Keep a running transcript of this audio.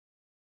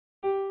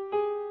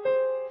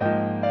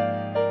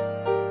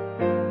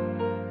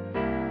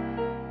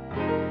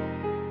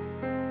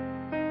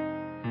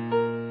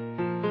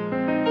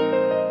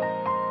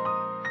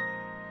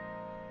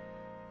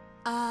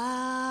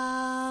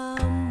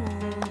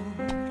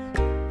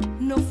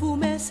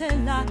fumes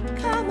en la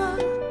cama,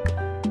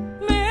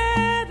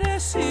 me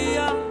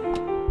decía,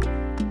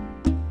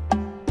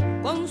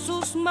 con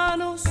sus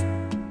manos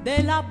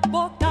de la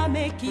boca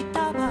me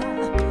quitaba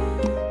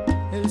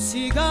el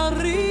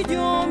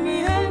cigarrillo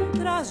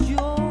mientras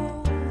yo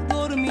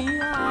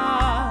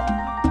dormía.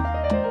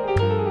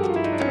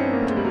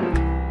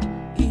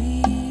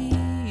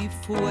 Y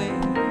fue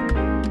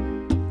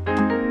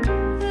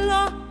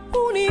la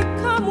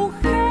única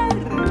mujer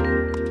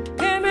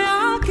que me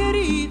ha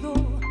querido.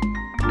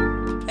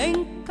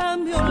 En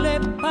cambio le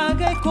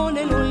pagué con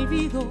el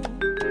olvido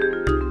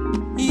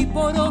y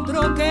por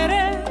otro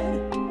querer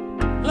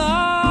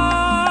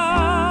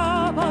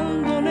la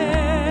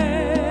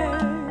abandoné.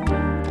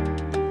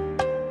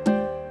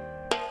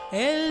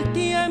 El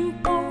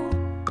tiempo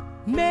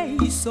me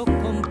hizo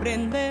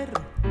comprender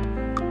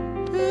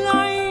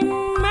la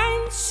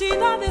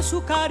inmensidad de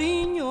su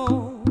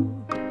cariño.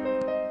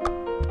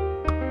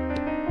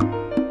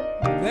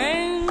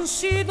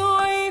 Vencido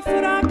y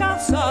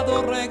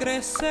fracasado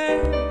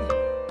regresé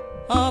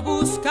a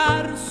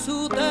buscar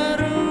su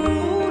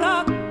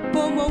ternura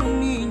como un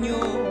niño.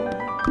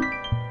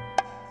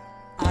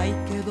 Ay,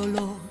 qué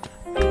dolor.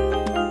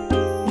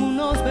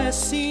 Unos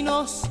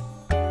vecinos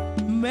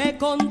me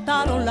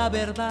contaron la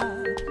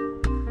verdad,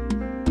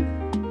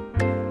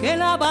 que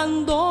el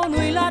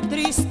abandono y la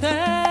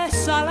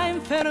tristeza la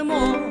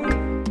enfermó,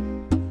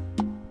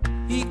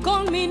 y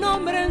con mi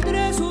nombre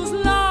entre sus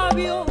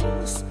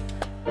labios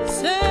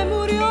se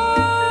murió.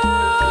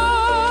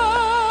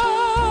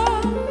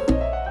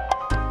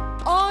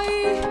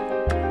 Hoy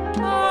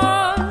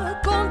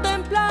al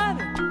contemplar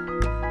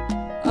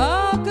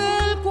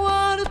aquel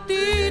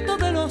cuartito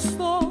de los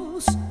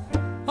dos,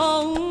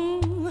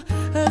 aún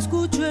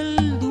escucho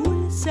el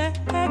dulce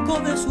eco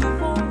de su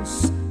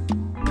voz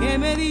que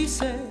me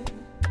dice: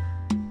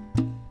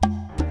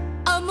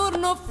 amor,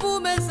 no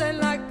fumes en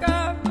la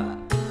cama.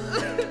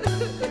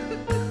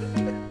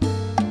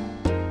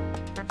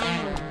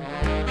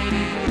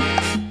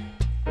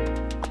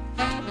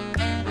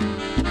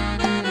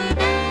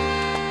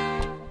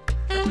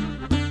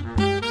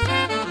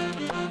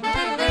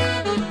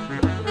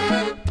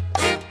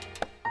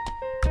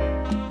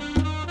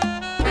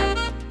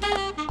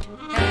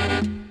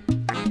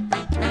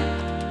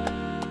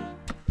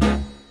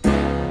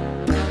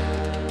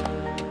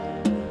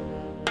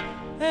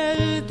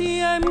 El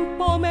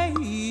tiempo me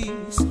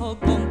hizo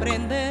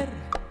comprender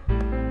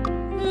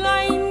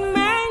la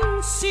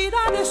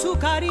inmensidad de su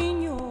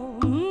cariño.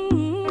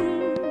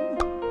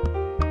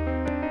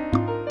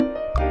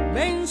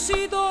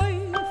 Vencido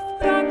y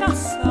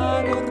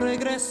fracasado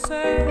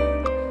regresé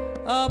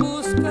a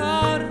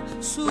buscar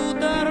su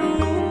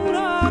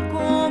ternura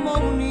como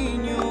un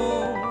niño.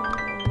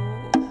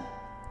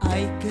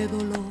 Ay, qué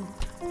dolor.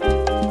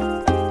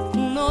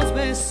 Unos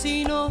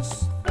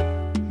vecinos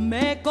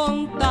me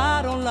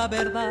contaron la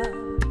verdad,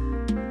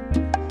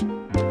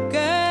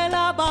 que el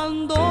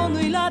abandono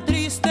y la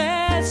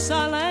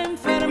tristeza la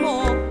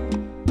enfermó,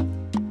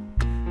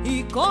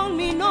 y con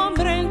mi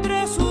nombre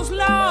entre sus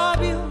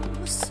labios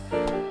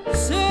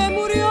se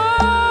murió.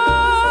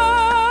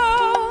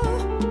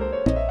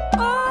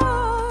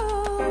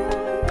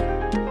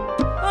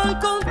 Al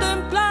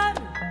contemplar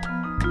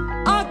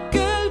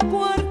aquel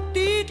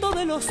cuartito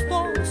de los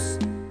dos,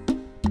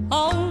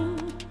 aún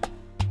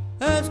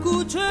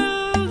escuché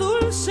el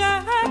dulce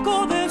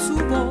eco de su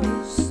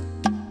voz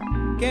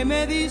que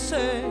me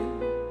dice: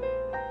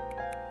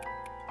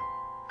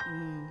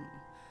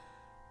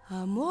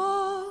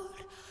 amor,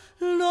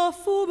 no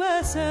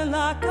fumes en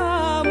la cama.